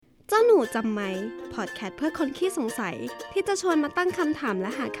เจ้าหนูจำไหมพอดแคสต์เพื่อคนขี้สงสัยที่จะชวนมาตั้งคำถามและ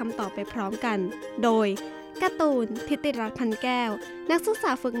หาคำตอบไปพร้อมกันโดยการ์ตูนทิติรัตน์พันแก้วนักศึกษ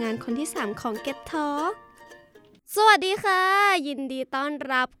าฝึกงานคนที่3ของ Get Talk สวัสดีค่ะยินดีต้อน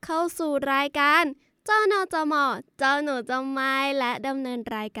รับเข้าสู่รายการเจ้าหนูจมเจ้าหนูจำไม่และดำเนิน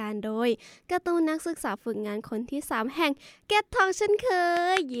รายการโดยการ์ตูนนักศึกษาฝึกงานคนที่3แห่ง Get Talk เช่นเค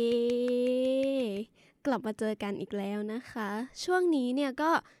ยเย้กลับมาเจอกันอีกแล้วนะคะช่วงนี้เนี่ย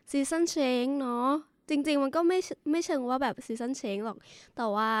ก็ซีซั่นเชงเนาะจริงๆมันก็ไม่เชิงว่าแบบซีซั่นเชงหรอกแต่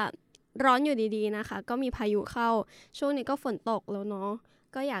ว่าร้อนอยู่ดีๆนะคะก็มีพายุเข้าช่วงนี้ก็ฝนตกแล้วเนาะ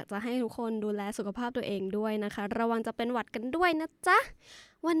ก็อยากจะให้ทุกคนดูแลสุขภาพตัวเองด้วยนะคะระวังจะเป็นหวัดกันด้วยนะจ๊ะ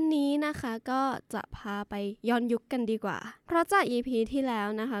วันนี้นะคะก็จะพาไปย้อนยุคกันดีกว่าเพราะจาก EP ที่แล้ว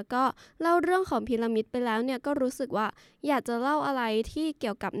นะคะก็เล่าเรื่องของพีระมิดไปแล้วเนี่ยก็รู้สึกว่าอยากจะเล่าอะไรที่เ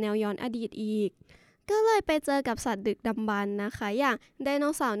กี่ยวกับแนวย้อนอดีตอีกก็เลยไปเจอกับสัตว์ดึกดำบรรพ์นะคะอย่างไดโน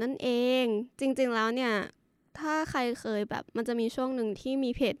เสาร์นั่นเองจริงๆแล้วเนี่ยถ้าใครเคยแบบมันจะมีช่วงหนึ่งที่มี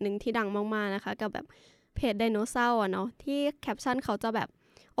เพจหนึ่งที่ดังมากๆนะคะกับแบบเพจไดโนเสาร์เนาะที่แคปชั่นเขาจะแบบ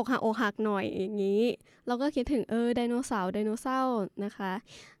อกหักหน่อยอย่างนี้เราก็คิดถึงไดโนเสาร์นะคะ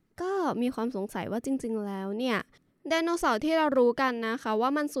ก็มีความสงสัยว่าจริงๆแล้วเนี่ยไดโนเสาร์ที่เรารู้กันนะคะว่า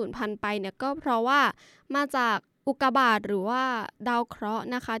มันสูญพันธุ์ไปเนี่ยก็เพราะว่ามาจากอุกกาบาตหรือว่าดาวเคราะห์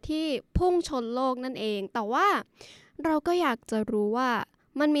นะคะที่พุ่งชนโลกนั่นเองแต่ว่าเราก็อยากจะรู้ว่า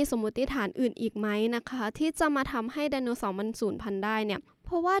มันมีสมมติฐานอื่นอีกไหมนะคะที่จะมาทำให้ไดโนเสาร์มันสูญพันธุ์ได้เนี่ยเพ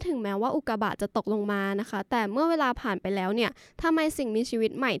ราะว่าถึงแม้ว่าอุกกาบาตจะตกลงมานะคะแต่เมื่อเวลาผ่านไปแล้วเนี่ยทำไมสิ่งมีชีวิ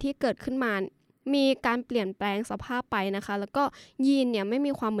ตใหม่ที่เกิดขึ้นมามีการเปลี่ยนแปลงสภาพไปนะคะแล้วก็ยีนเนี่ยไม่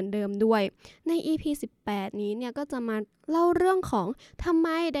มีความเหมือนเดิมด้วยใน EP 18นี้เนี่ยก็จะมาเล่าเรื่องของทำไม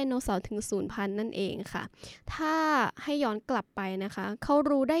ไดโนเสาร์ถึงสูญพันธุ์นั่นเองค่ะถ้าให้ย้อนกลับไปนะคะเขา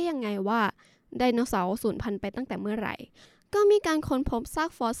รู้ได้ยังไงว่าไดโนเสาร์สูญพันธุ์ไปตั้งแต่เมื่อไหร่ก็มีการค้นพบซาก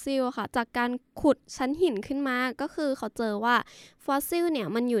ฟอสซิลค่ะจากการขุดชั้นหินขึ้นมาก็คือเขาเจอว่าฟอสซิลเนี่ย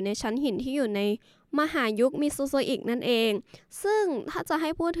มันอยู่ในชั้นหินที่อยู่ในมหายุคมิโซโซอิกนั่นเองซึ่งถ้าจะใ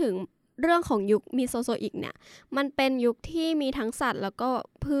ห้พูดถึงเรื่องของยุคมิโซโซอิกเนี่ยมันเป็นยุคที่มีทั้งสัตว์แล้วก็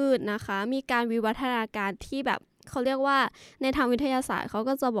พืชนะคะมีการวิวัฒนาการที่แบบเขาเรียกว่าในทางวิทยาศาสตร์เขา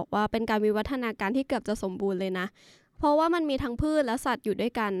ก็จะบอกว่าเป็นการวิวัฒนาการที่เกือบจะสมบูรณ์เลยนะเพราะว่ามันมีทั้งพืชและสัตว์อยู่ด้ว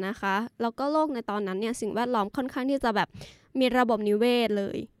ยกันนะคะแล้วก็โลกในตอนนั้นเนี่ยสิ่งแวดล้อมค่อนข้างที่จะแบบมีระบบนิเวศเล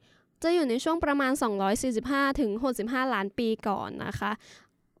ยจะอยู่ในช่วงประมาณ245ถึง65ล้านปีก่อนนะคะ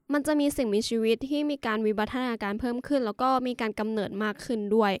มันจะมีสิ่งมีชีวิตที่มีการวิวัฒนาการเพิ่มขึ้นแล้วก็มีการกำเนิดมากขึ้น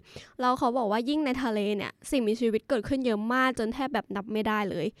ด้วยแล้วเขาบอกว่ายิ่งในทะเลเนี่ยสิ่งมีชีวิตเกิดขึ้นเยอะมากจนแทบแบบนับไม่ได้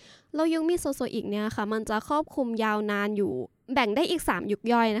เลยแล้วยุคมิโซโซอิกเนี่ยค่ะมันจะครอบคลุมยาวนานอยู่แบ่งได้อีก3ยุค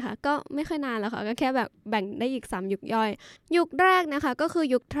ย่อยนะคะก็ไม่ค่อยนานแล้วค่ะก็แค่แบบแบ่งได้อีก3ยุคย่อยยุคแรกนะคะก็คือ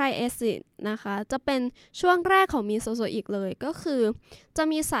ยุคไทรเอซิสนะคะจะเป็นช่วงแรกของมิโซโซอิกเลยก็คือจะ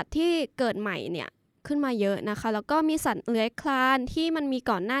มีสัตว์ที่เกิดใหม่เนี่ยขึ้นมาเยอะนะคะแล้วก็มีสัตว์เลื้อยคลานที่มันมี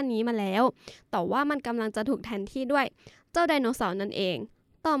ก่อนหน้านี้มาแล้วแต่ว่ามันกำลังจะถูกแทนที่ด้วยเจ้าไดโนเสาร์นั่นเอง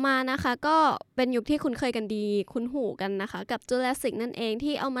ต่อมานะคะก็เป็นยุคที่คุ้นเคยกันดีคุ้นหูกันนะคะกับจูราสสิกนั่นเอง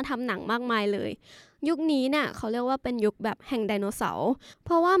ที่เอามาทำหนังมากมายเลยยุคนี้เนี่ยเขาเรียกว่าเป็นยุคแบบแห่งไดโนเสาร์เพ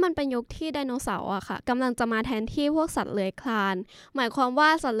ราะว่ามันเป็นยุคที่ไดโนเสาร์อะค่ะกำลังจะมาแทนที่พวกสัตว์เลื้อยคลานหมายความว่า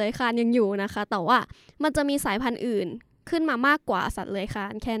สัตว์เลื้อยคลานยังอยู่นะคะแต่ว่ามันจะมีสายพันธุ์อื่นขึ้นมามากกว่าสัตว์เลื้อยคลา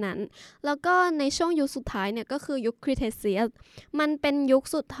นแค่นั้นแล้วก็ในช่วงยุคสุดท้ายเนี่ยก็คือยุคคริเทเซียสมันเป็นยุค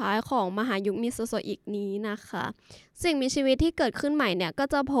สุดท้ายของมหายุคมิโซโซอิกนี้นะคะสิ่งมีชีวิตที่เกิดขึ้นใหม่เนี่ยก็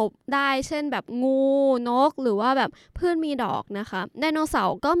จะพบได้เช่นแบบงูนกหรือว่าแบบพืชมีดอกนะคะไดโนเสา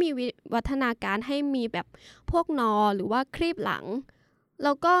ร์ก็มีวิวัฒนาการให้มีแบบพวกนอหรือว่าครีบหลังแ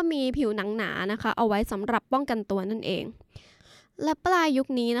ล้วก็มีผิวหนังหนานะคะเอาไว้สำหรับป้องกันตัวนั่นเองและปลายยุค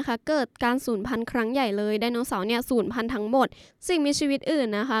นี้นะคะเกิดการสูญพันธุ์ครั้งใหญ่เลยไดโนเสาร์เนี่ยสูญพันธุ์ทั้งหมดสิ่งมีชีวิตอื่น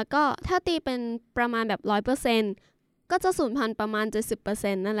นะคะก็ถ้าตีเป็นประมาณแบบ 100%ก็จะสูญพันธุ์ประมาณ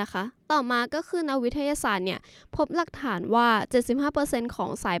 70% นั่นแหละค่ะต่อมาก็คือนักวิทยาศาสตร์เนี่ยพบหลักฐานว่า 75% ของ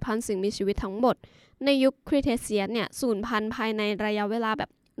สายพันธุ์สิ่งมีชีวิตทั้งหมดในยุคคริเทเซียสเนี่ยสูญพันธุ์ภายในระยะเวลาแบบ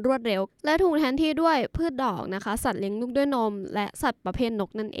รวดเร็วและถูกแทนที่ด้วยพืชดอกนะคะสัตว์เลี้ยงลูกด้วยนมและสัตว์ประเภทนก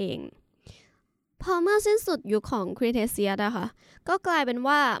นั่นเองพอเมื่อสิ้นสุดยุคของคริเทเซียสนะคะก็กลายเป็น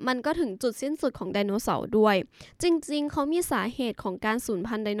ว่ามันก็ถึงจุดสิ้นสุดของไดโนเสาร์ด้วยจริงๆเขามีสาเหตุของการสูญ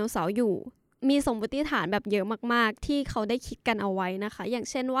พันธุ์ไดโนเสาร์อยู่มีสมมติฐานแบบเยอะมากๆที่เขาได้คิดกันเอาไว้นะคะอย่าง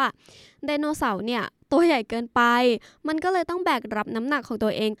เช่นว่าไดโนเสาร์เนี่ยตัวใหญ่เกินไปมันก็เลยต้องแบกรับน้ำหนักของตั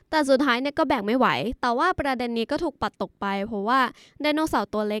วเองแต่สุดท้ายเนี่ยก็แบกไม่ไหวแต่ว่าประเด็นนี้ก็ถูกปัดตกไปเพราะว่าไดโนเสาร์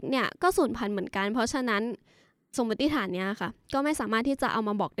ตัวเล็กเนี่ยก็สูญพันธุ์เหมือนกันเพราะฉะนั้นสมมติฐานเนี้ยค่ะก็ไม่สามารถที่จะเอา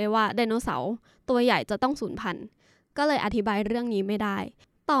มาบอกได้ว่าไดโนเสาร์ตัวใหญ่จะต้องสูญพันธุ์ก็เลยอธิบายเรื่องนี้ไม่ได้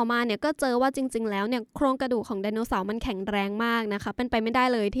ต่อมาเนี่ยก็เจอว่าจริงๆแล้วเนี่ยโครงกระดูกของไดโนเสาร์มันแข็งแรงมากนะคะเป็นไปไม่ได้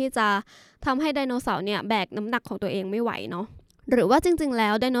เลยที่จะทำให้ไดโนเสาร์เนี่ยแบกน้ำหนักของตัวเองไม่ไหวเนาะหรือว่าจริงๆแล้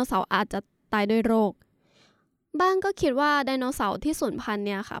วไดโนเสาร์อาจจะตายด้วยโรคบ้างก็คิดว่าไดโนเสาร์ที่สูญพันธุ์เ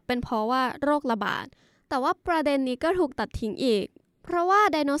นี่ยค่ะเป็นเพราะว่าโรคระบาดแต่ว่าประเด็นนี้ก็ถูกตัดทิ้งอีกเพราะว่า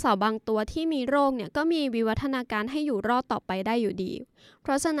ไดโนเสาร์บางตัวที่มีโรคเนี่ยก็มีวิวัฒนาการให้อยู่รอดต่อไปได้อยู่ดีเพ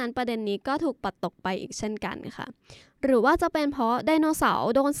ราะฉะนั้นประเด็นนี้ก็ถูกปัดตกไปอีกเช่นกันค่ะหรือว่าจะเป็นเพราะไดโนเสาร์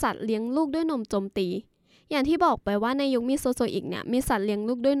โดนสัตว์เลี้ยงลูกด้วยนมโจมตีอย่างที่บอกไปว่าในยุคมีโซโซอิกเนี่ยมีสัตว์เลี้ยง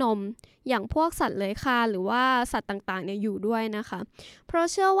ลูกด้วยนมอย่างพวกสัตว์เลื้อยคลานหรือว่าสัตว์ต่างๆเนี่ยอยู่ด้วยนะคะเพราะ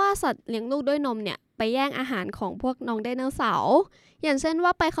เชื่อว่าสัตว์เลี้ยงลูกด้วยนมเนี่ยไปแย่งอาหารของพวกน้องไดโนเสาร์อย่างเช่นว่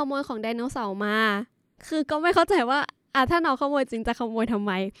าไปขโมยของไดโนเสาร์มาคือก็ไม่เข้าใจว่าถ้าน้องขโมยจริงจะขโมยทำไ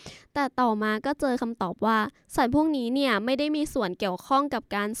มแต่ต่อมาก็เจอคำตอบว่าสัตว์พวกนี้เนี่ยไม่ได้มีส่วนเกี่ยวข้องกับ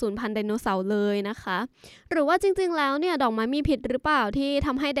การสูญพันธุ์ไดโนเสาร์เลยนะคะหรือว่าจริงๆแล้วเนี่ยดอกไม้มีพิษหรือเปล่าที่ท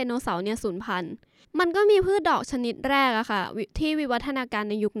ำให้ไดโนเสาร์เนี่ยสูญพันธุ์มันก็มีพืชดอกชนิดแรกอะค่ะที่วิวัฒนาการ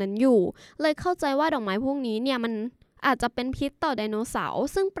ในยุคนั้นอยู่เลยเข้าใจว่าดอกไม้พวกนี้เนี่ยมันอาจจะเป็นพิษต่อไดโนเสาร์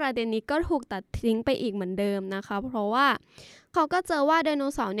ซึ่งประเด็นนี้ก็ถูกตัดทิ้งไปอีกเหมือนเดิมนะคะเพราะว่าเขาก็เจอว่าไดโน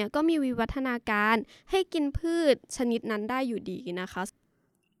เสาร์เนี่ยก็มีวิวัฒนาการให้กินพืชชนิดนั้นได้อยู่ดีนะคะ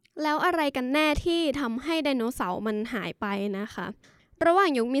แล้วอะไรกันแน่ที่ทำให้ไดโนเสาร์มันหายไปนะคะระหว่าง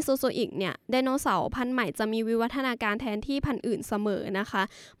ยุคมีโซโซอิกเนี่ยไดโนเสาร์พันธุ์ใหม่จะมีวิวัฒนาการแทนที่พันธุ์อื่นเสมอนะคะ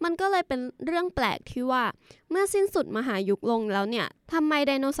มันก็เลยเป็นเรื่องแปลกที่ว่าเมื่อสิ้นสุดมหายุคลงแล้วเนี่ยทำไมไ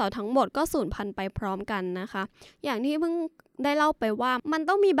ดโนเสาร์ทั้งหมดก็สูญพันธุ์ไปพร้อมกันนะคะอย่างที่เพิ่งได้เล่าไปว่ามัน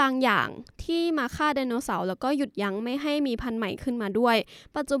ต้องมีบางอย่างที่มาฆ่าไดโนเสาร์แล้วก็หยุดยั้งไม่ให้มีพันธุ์ใหม่ขึ้นมาด้วย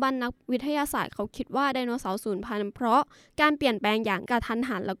ปัจจุบันนักวิทยาศาสตร์เขาคิดว่าไดโนเสาร์สูญพันธุ์เพราะการเปลี่ยนแปลงอย่างกระทัน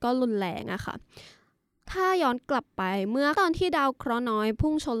หันแล้วก็รุนแรงอะค่ะถ้าย้อนกลับไปเมื่อตอนที่ดาวเคราะห์น้อย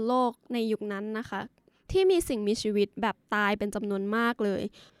พุ่งชนโลกในยุคนั้นนะคะที่มีสิ่งมีชีวิตแบบตายเป็นจำนวนมากเลย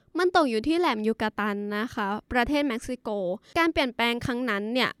มันตกอยู่ที่แหลมยูกาตันนะคะประเทศเม็กซิโกการเปลี่ยนแปลงครั้งนั้น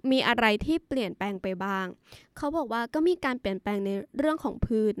เนี่ยมีอะไรที่เปลี่ยนแปลงไปบ้างเขาบอกว่าก็มีการเปลี่ยนแปลงในเรื่องของ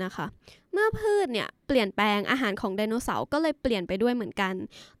พืชนะคะเมื่อพืชเนี่ยเปลี่ยนแปลงอาหารของไดโนเสาร์ก็เลยเปลี่ยนไปด้วยเหมือนกัน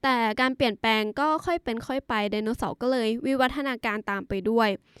แต่การเปลี่ยนแปลงก็ค่อยเป็นค่อยไปไดโนเสาร์ก็เลยวิวัฒนาการตามไปด้ว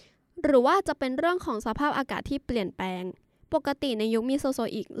ยหรือว่าจะเป็นเรื่องของสภาพอากาศที่เปลี่ยนแปลงปกติในยุคมีโซโซ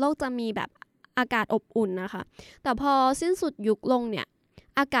อิกโลกจะมีแบบอากาศอบอุ่นนะคะแต่พอสิ้นสุดยุคลงเนี่ย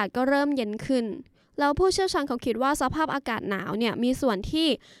อากาศก็เริ่มเย็นขึ้นแล้วผู้เชี่ยวชาญเขาคิดว่าสภาพอากาศหนาวเนี่ยมีส่วนที่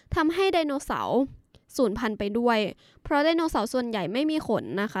ทำให้ไดโนเสาร์สูญพันธุ์ไปด้วยเพราะไดโนเสาร์ส่วนใหญ่ไม่มีขน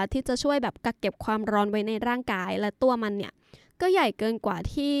นะคะที่จะช่วยแบบกักเก็บความร้อนไว้ในร่างกายและตัวมันเนี่ยก็ใหญ่เกินกว่า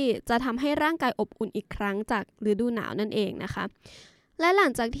ที่จะทำให้ร่างกายอบอุ่นอีกครั้งจากฤดูหนาวนั่นเองนะคะและหลั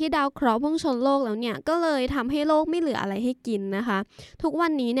งจากที่ดาวเคราะห์พุ่งชนโลกแล้วเนี่ยก็เลยทำให้โลกไม่เหลืออะไรให้กินนะคะทุกวั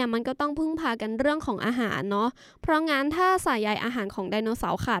นนี้เนี่ยมันก็ต้องพึ่งพากันเรื่องของอาหารเนาะเพราะงั้นถ้าสายใยอาหารของไดโนเสา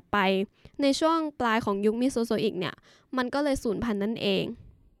ร์ขาดไปในช่วงปลายของยุคมีโซโซอิกเนี่ยมันก็เลยสูญพันธุ์นั่นเอง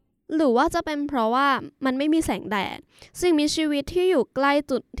หรือว่าจะเป็นเพราะว่ามันไม่มีแสงแดดสิ่งมีชีวิตที่อยู่ใกล้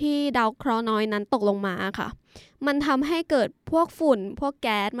จุดที่ดาวเคราะห์น้อยนั้นตกลงมาค่ะมันทำให้เกิดพวกฝุ่นพวกแ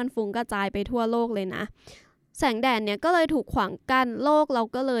ก๊สมันฟุ้งกระจายไปทั่วโลกเลยนะแสงแดดเนี่ยก็เลยถูกขวางกั้นโลกเรา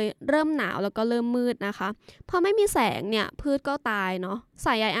ก็เลยเริ่มหนาวแล้วก็เริ่มมืดนะคะพอไม่มีแสงเนี่ยพืชก็ตายเนาะส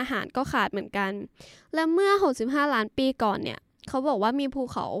ายใยอาหารก็ขาดเหมือนกันและเมื่อ65ล้านปีก่อนเนี่ยเขาบอกว่ามีภู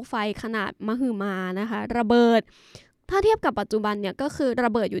เขาไฟขนาดมหึมานะคะระเบิดถ้าเทียบกับปัจจุบันเนี่ยก็คือร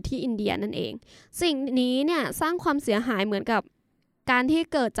ะเบิดอยู่ที่อินเดียนั่นเองสิ่งนี้เนี่ยสร้างความเสียหายเหมือนกับการที่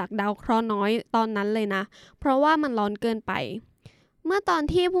เกิดจากดาวเคราะห์น้อยตอนนั้นเลยนะเพราะว่ามันร้อนเกินไปเมื่อตอน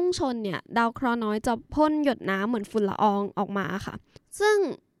ที่พุ่งชนเนี่ยดาวเคราะห์น้อยจะพ่นหยดน้ำเหมือนฝุ่นละอองออกมาค่ะซึ่ง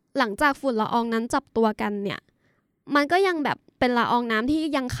หลังจากฝุ่นละอองนั้นจับตัวกันเนี่ยมันก็ยังแบบเป็นละอองน้ำที่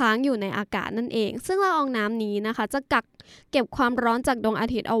ยังค้างอยู่ในอากาศนั่นเองซึ่งละอองน้ำนี้นะคะจะกักเก็บความร้อนจากดวงอา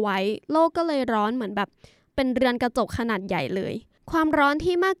ทิตย์เอาไว้โลกก็เลยร้อนเหมือนแบบเป็นเรือนกระจกขนาดใหญ่เลยความร้อน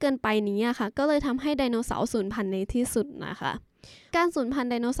ที่มากเกินไปนี้อะค่ะก็เลยทำให้ไดโนเสาร์สูญพันธุ์ในที่สุดนะคะการสูญพันธุ์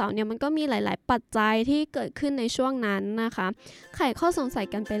ไดโนเสาร์เนี่ยมันก็มีหลายๆปัจจัยที่เกิดขึ้นในช่วงนั้นนะคะไขข้อสงสัย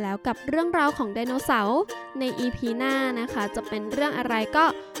กันไปแล้วกับเรื่องราวของไดโนเสาร์ใน EP หน้านะคะจะเป็นเรื่องอะไรก็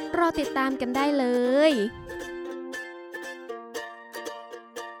รอติดตามกันได้เลย